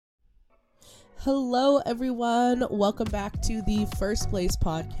Hello, everyone. Welcome back to the First Place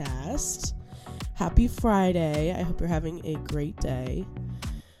podcast. Happy Friday. I hope you're having a great day.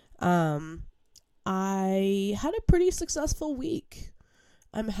 I had a pretty successful week.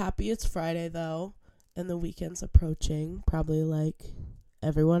 I'm happy it's Friday, though, and the weekend's approaching, probably like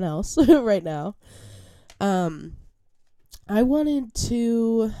everyone else right now. When I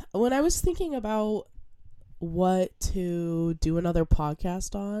was thinking about what to do another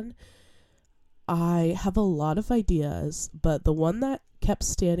podcast on, I have a lot of ideas, but the one that kept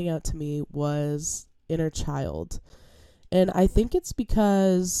standing out to me was inner child. And I think it's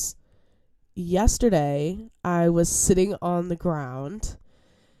because yesterday I was sitting on the ground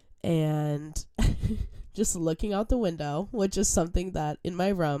and just looking out the window, which is something that in my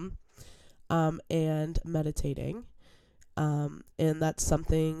room, and meditating. And that's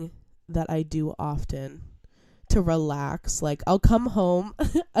something that I do often to relax. Like, I'll come home.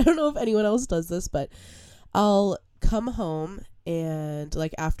 I don't know if anyone else does this, but I'll come home and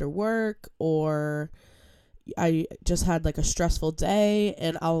like after work, or I just had like a stressful day,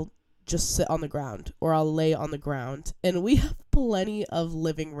 and I'll just sit on the ground or I'll lay on the ground. And we have plenty of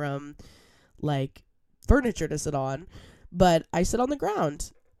living room like furniture to sit on, but I sit on the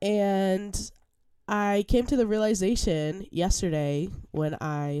ground. And I came to the realization yesterday when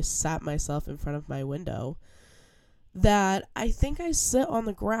I sat myself in front of my window that I think I sit on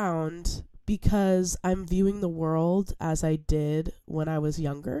the ground because I'm viewing the world as I did when I was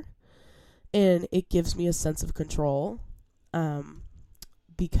younger, and it gives me a sense of control,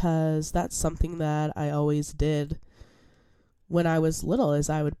 because that's something that I always did when I was little, is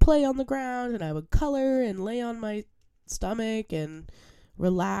I would play on the ground and I would color and lay on my stomach and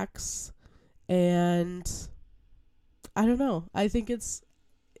relax. And I don't know, I think it's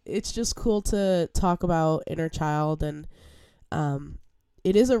just cool to talk about inner child, and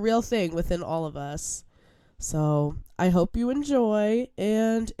it is a real thing within all of us. So I hope you enjoy,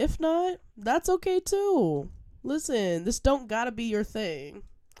 and if not, that's okay too. Listen, this don't gotta be your thing,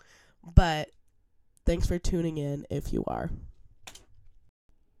 but thanks for tuning in if you are.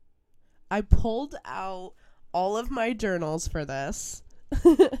 I pulled out all of my journals for this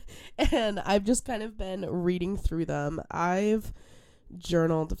and I've just kind of been reading through them. I've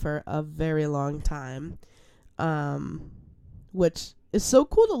journaled for a very long time, which is so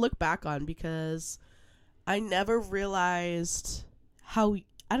cool to look back on, because I never realized how,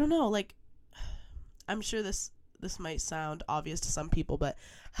 I don't know, like, I'm sure this might sound obvious to some people, but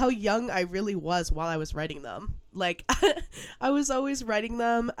how young I really was while I was writing them. Like, I was always writing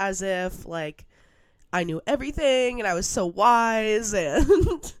them as if like I knew everything and I was so wise,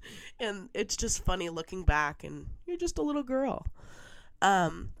 and and it's just funny looking back, and you're just a little girl.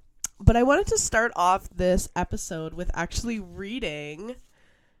 But I wanted to start off this episode with actually reading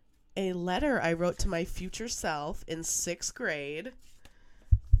a letter I wrote to my future self in 6th grade,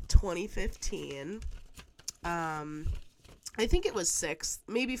 2015. I think it was 6th,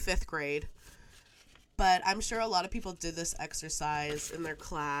 maybe 5th grade. But I'm sure a lot of people did this exercise in their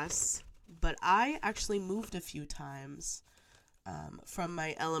class. But I actually moved a few times from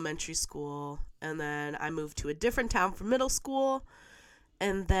my elementary school, and then I moved to a different town for middle school.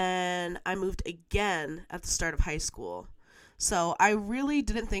 And then I moved again at the start of high school. So I really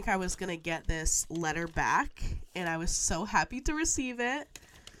didn't think I was going to get this letter back, and I was so happy to receive it.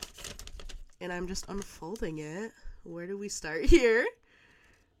 And I'm just unfolding it. Where do we start here?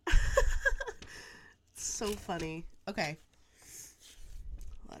 It's so funny. Okay.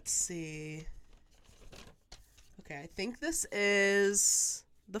 Let's see. Okay, I think this is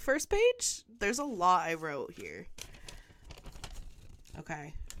the first page. There's a lot I wrote here.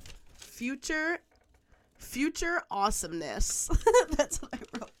 Okay. Future awesomeness. That's what I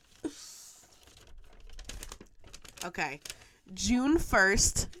wrote. Okay. June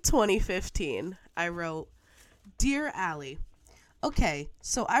 1st, 2015. I wrote, "Dear Allie, okay,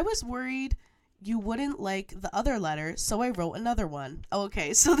 so I was worried you wouldn't like the other letter, so I wrote another one." Oh,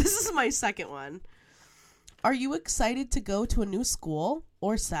 okay, so this is my second one. "Are you excited to go to a new school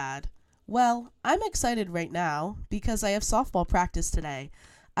or sad? Well, I'm excited right now because I have softball practice today.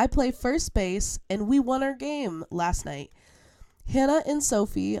 I play first base, and we won our game last night. Hannah and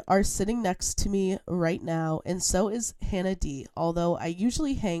Sophie are sitting next to me right now, and so is Hannah D, although I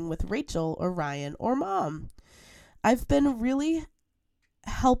usually hang with Rachel or Ryan or Mom. I've been really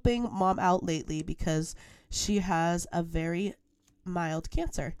helping Mom out lately because she has a very mild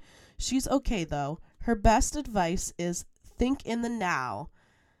cancer. She's okay, though. Her best advice is think in the now,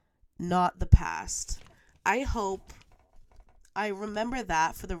 not the past. I hope I remember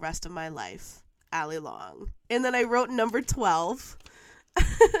that for the rest of my life. Allie Long." And then I wrote number 12.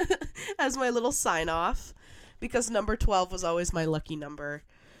 as my little sign off, because number 12 was always my lucky number.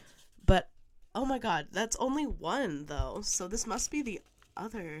 But oh my god, that's only one though. So this must be the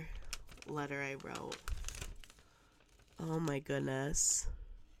other letter I wrote. Oh my goodness.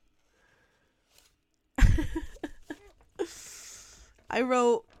 I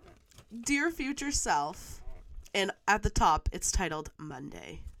wrote, "Dear future self," and at the top it's titled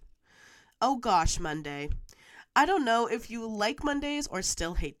Monday. Oh gosh, Monday. I don't know if you like Mondays or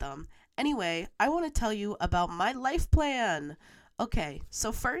still hate them. Anyway, I want to tell you about my life plan. Okay,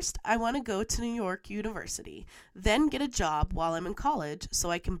 so first I want to go to New York University, then get a job while I'm in college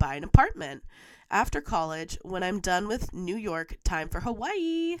so I can buy an apartment. After college, when I'm done with New York, time for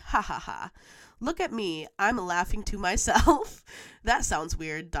Hawaii. Ha ha ha. Look at me, I'm laughing to myself. That sounds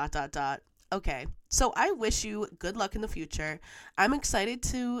weird, ... Okay, so I wish you good luck in the future. I'm excited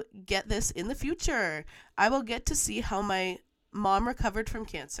to get this in the future. I will get to see how my mom recovered from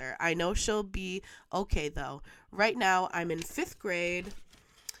cancer. I know she'll be okay though. Right now, I'm in 5th grade,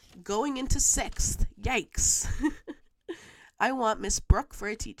 going into 6th. Yikes. I want Miss Brooke for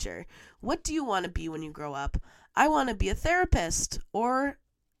a teacher. What do you want to be when you grow up? I want to be a therapist or,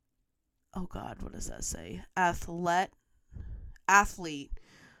 oh God, what does that say? Athlete.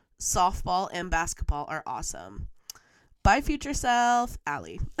 Softball and basketball are awesome. Bye, future self,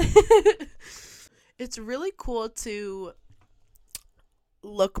 Allie. It's really cool to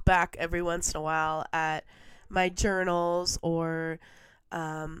look back every once in a while at my journals or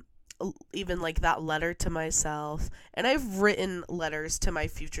even like that letter to myself. And I've written letters to my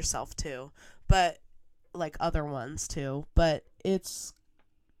future self too, but like other ones too. But it's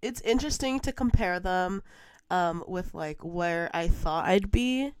interesting to compare them with like where I thought I'd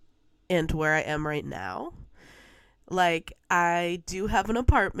be and where I am right now. Like, I do have an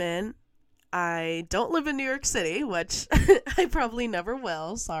apartment. I don't live in New York City, which I probably never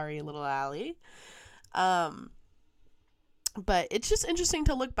will. Sorry, little Allie. But it's just interesting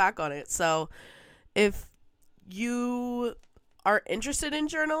to look back on it. So if you are interested in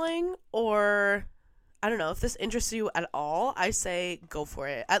journaling, or I don't know, if this interests you at all, I say go for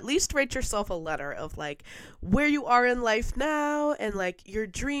it. At least write yourself a letter of like where you are in life now and like your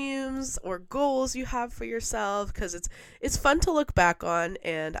dreams or goals you have for yourself, because it's fun to look back on.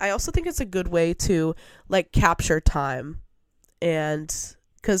 And I also think it's a good way to like capture time, and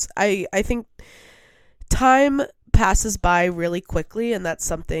because I think time passes by really quickly, and that's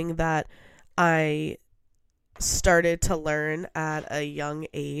something that I started to learn at a young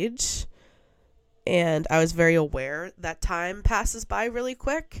age. And I was very aware that time passes by really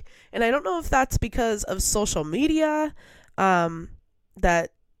quick. And I don't know if that's because of social media,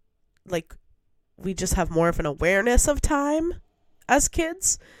 that like we just have more of an awareness of time as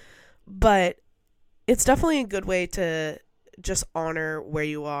kids. But it's definitely a good way to just honor where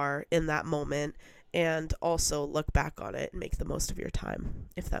you are in that moment and also look back on it and make the most of your time,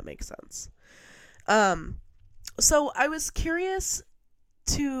 if that makes sense. So I was curious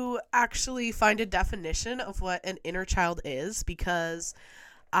to actually find a definition of what an inner child is, because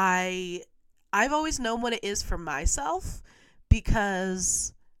I've always known what it is for myself,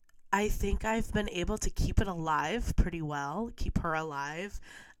 because I think I've been able to keep it alive pretty well, keep her alive,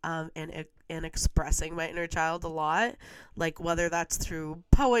 and expressing my inner child a lot, like whether that's through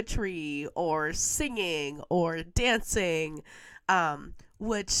poetry or singing or dancing,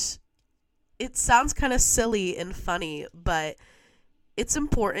 which it sounds kind of silly and funny, but it's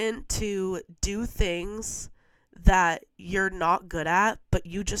important to do things that you're not good at, but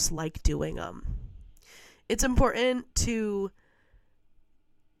you just like doing them. It's important to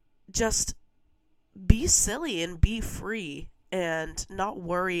just be silly and be free and not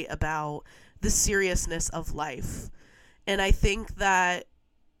worry about the seriousness of life. And I think that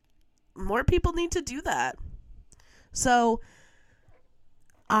more people need to do that. So,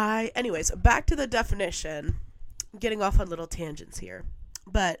 anyways, back to the definition. Getting off on little tangents here,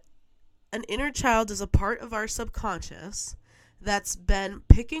 but an inner child is a part of our subconscious that's been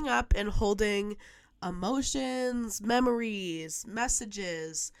picking up and holding emotions, memories,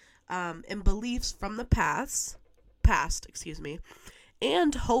 messages, and beliefs from the past,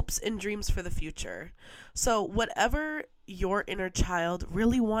 and hopes and dreams for the future. So whatever your inner child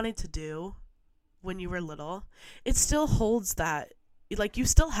really wanted to do when you were little, it still holds that, like you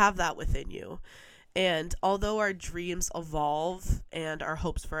still have that within you. And although our dreams evolve and our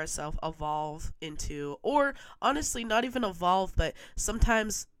hopes for ourselves evolve into, or honestly not even evolve, but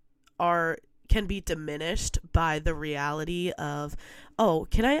sometimes can be diminished by the reality of, oh,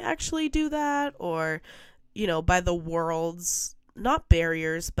 can I actually do that? Or, by the world's, not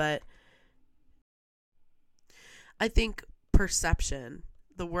barriers, but I think perception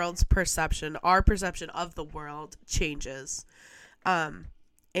the world's perception, our perception of the world changes.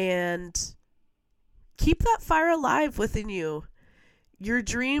 And keep that fire alive within you. Your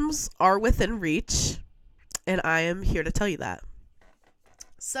dreams are within reach, and I am here to tell you that.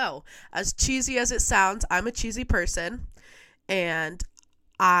 So, as cheesy as it sounds, I'm a cheesy person, and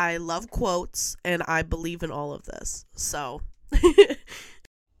I love quotes, and I believe in all of this. So,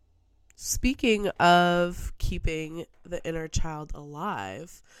 speaking of keeping the inner child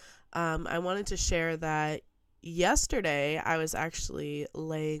alive, I wanted to share that yesterday I was actually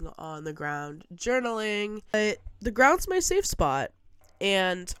laying on the ground journaling. But the ground's my safe spot.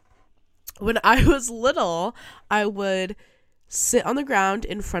 And when I was little, I would sit on the ground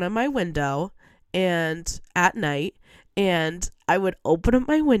in front of my window and at night, and I would open up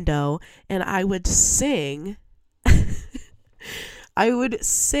my window and I would sing. I would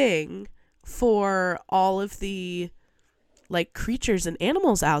sing for all of the like creatures and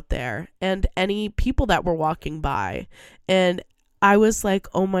animals out there and any people that were walking by. And I was like,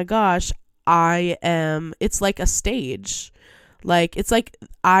 oh my gosh, it's like a stage. Like, it's like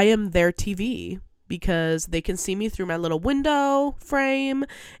I am their TV because they can see me through my little window frame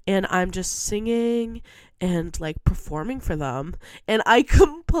and I'm just singing and like performing for them. And I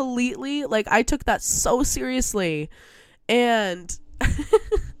completely, like, I took that so seriously. And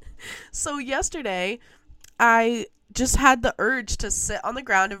so yesterday, I just had the urge to sit on the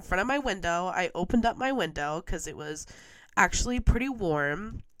ground in front of my window. I opened up my window because it was actually pretty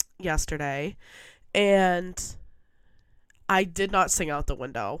warm yesterday. And I did not sing out the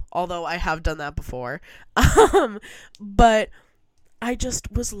window, although I have done that before. But I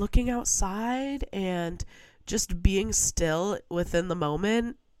just was looking outside and just being still within the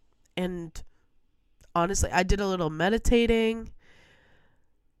moment. And honestly, I did a little meditating.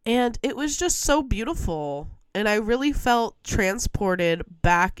 And it was just so beautiful. And I really felt transported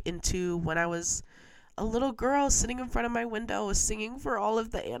back into when I was a little girl sitting in front of my window singing for all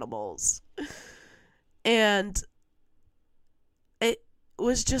of the animals. And it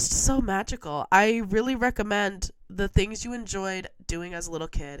was just so magical. I really recommend the things you enjoyed doing as a little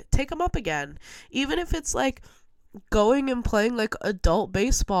kid. Take them up again. Even if it's like going and playing like adult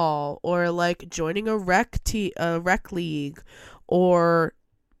baseball or like joining a rec league, or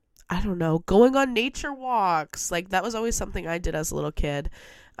I don't know, going on nature walks. Like, that was always something I did as a little kid.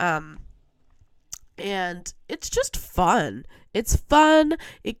 And it's just fun. It's fun.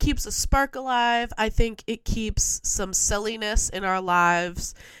 It keeps a spark alive. I think it keeps some silliness in our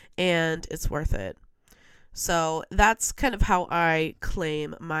lives, and it's worth it. So that's kind of how I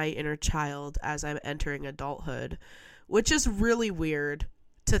claim my inner child as I'm entering adulthood, which is really weird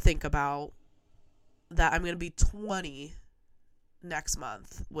to think about, that I'm going to be 20 next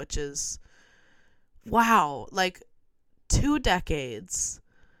month, which is, wow, like 2 decades.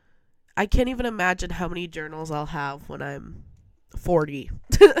 I can't even imagine how many journals I'll have when I'm 40.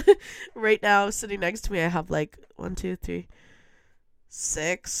 Right now, sitting next to me, I have like 1, 2, 3,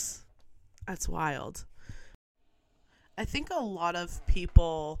 6. That's wild. I think a lot of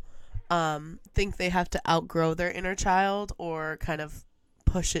people think they have to outgrow their inner child or kind of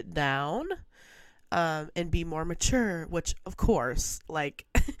push it down. And be more mature, which of course, like,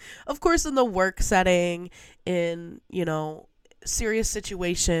 of course in the work setting, in, serious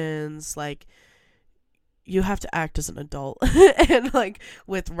situations, like, you have to act as an adult and like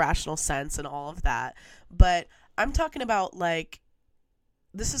with rational sense and all of that. But I'm talking about like,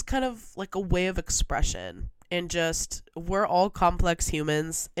 this is kind of like a way of expression. And just, we're all complex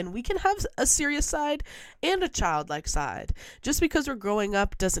humans, and we can have a serious side and a childlike side. Just because we're growing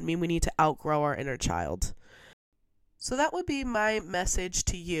up doesn't mean we need to outgrow our inner child. So that would be my message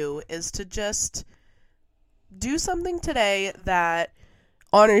to you, is to just do something today that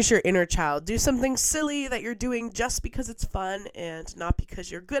honors your inner child. Do something silly that you're doing just because it's fun and not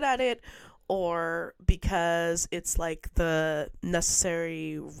because you're good at it or because it's like the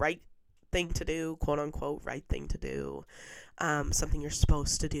necessary right thing to do, quote unquote right thing to do, something you're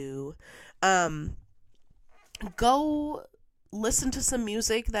supposed to do. Go listen to some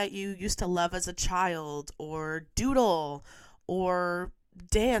music that you used to love as a child, or doodle, or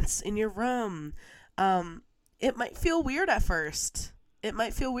dance in your room. It might feel weird at first. It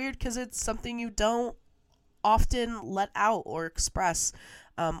might feel weird because it's something you don't often let out or express,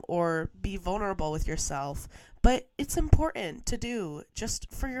 or be vulnerable with yourself. But it's important to do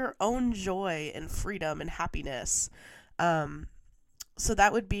just for your own joy and freedom and happiness. So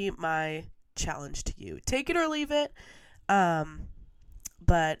that would be my challenge to you. Take it or leave it.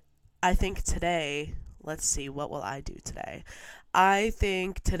 But I think today, let's see, what will I do today? I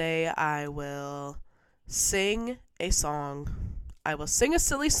think today I will sing a song I will sing a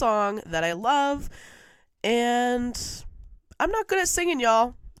silly song that I love, and I'm not good at singing,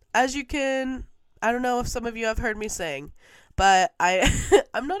 y'all. As you can, I don't know if some of you have heard me sing, but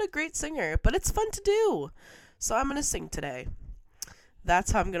I'm not a great singer, but it's fun to do. So I'm going to sing today.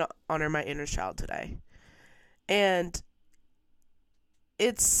 That's how I'm going to honor my inner child today. And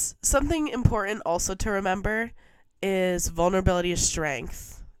it's something important also to remember is vulnerability is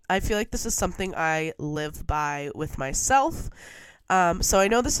strength. I feel like this is something I live by with myself. So I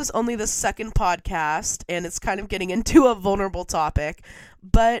know this is only the second podcast, and it's kind of getting into a vulnerable topic,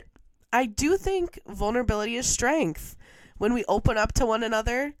 but I do think vulnerability is strength. When we open up to one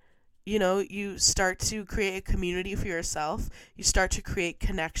another, you know, you start to create a community for yourself. You start to create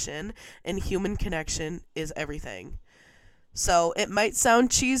connection, and human connection is everything. So it might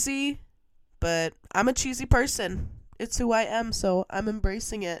sound cheesy, but I'm a cheesy person. It's who I am, so I'm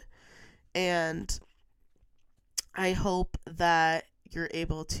embracing it. And I hope that you're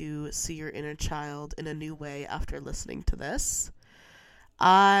able to see your inner child in a new way after listening to this.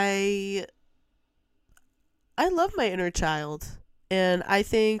 I love my inner child, and I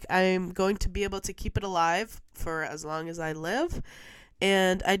think I'm going to be able to keep it alive for as long as I live.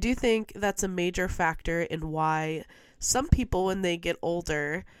 And I do think that's a major factor in why some people, when they get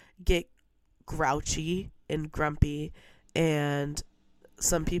older, get grouchy and grumpy, and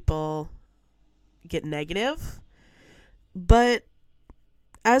some people get negative. But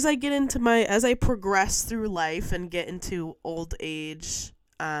as I progress through life and get into old age,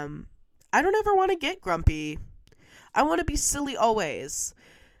 I don't ever want to get grumpy. I want to be silly always.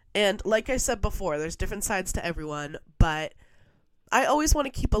 And like I said before, there's different sides to everyone, but I always want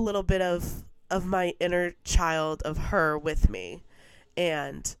to keep a little bit of my inner child, of her, with me.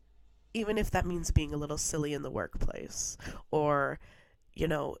 And even if that means being a little silly in the workplace, or, you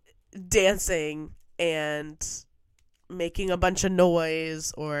know, dancing and making a bunch of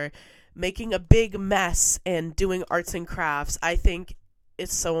noise, or making a big mess and doing arts and crafts, I think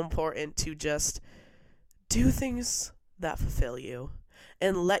it's so important to just do things that fulfill you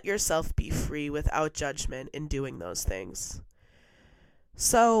and let yourself be free without judgment in doing those things.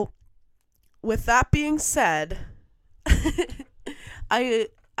 So, with that being said, I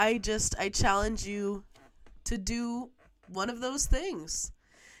challenge you to do one of those things.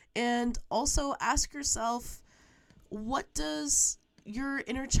 And also ask yourself, what does your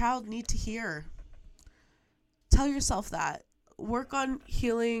inner child need to hear? Tell yourself that. Work on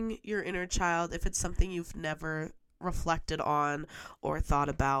healing your inner child if it's something you've never reflected on or thought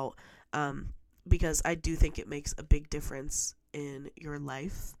about, because I do think it makes a big difference in your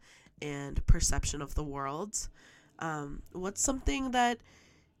life and perception of the world. What's something that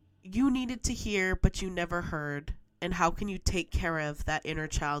you needed to hear but you never heard, and how can you take care of that inner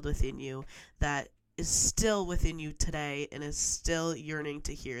child within you that is still within you today and is still yearning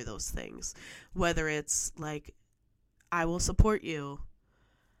to hear those things? Whether it's like, I will support you,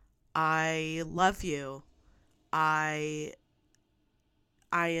 I love you, I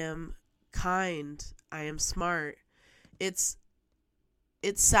am kind, I am smart. It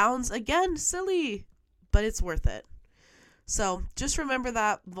sounds, again, silly, but it's worth it. So just remember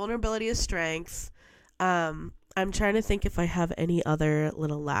that vulnerability is strength. I'm trying to think if I have any other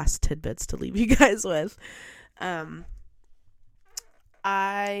little last tidbits to leave you guys with. I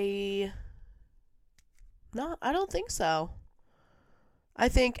don't think so. I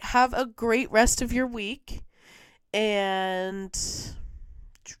think have a great rest of your week. And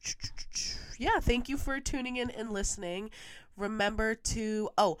yeah, thank you for tuning in and listening. Remember to,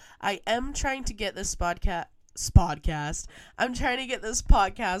 I am trying to get this podcast. I'm trying to get this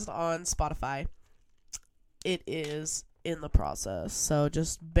podcast on Spotify. It is in the process, so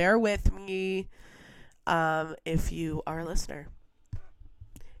just bear with me if you are a listener.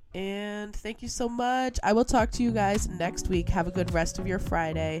 And thank you so much. I will talk to you guys next week. Have a good rest of your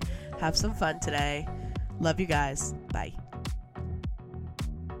Friday. Have some fun today. Love you guys. Bye.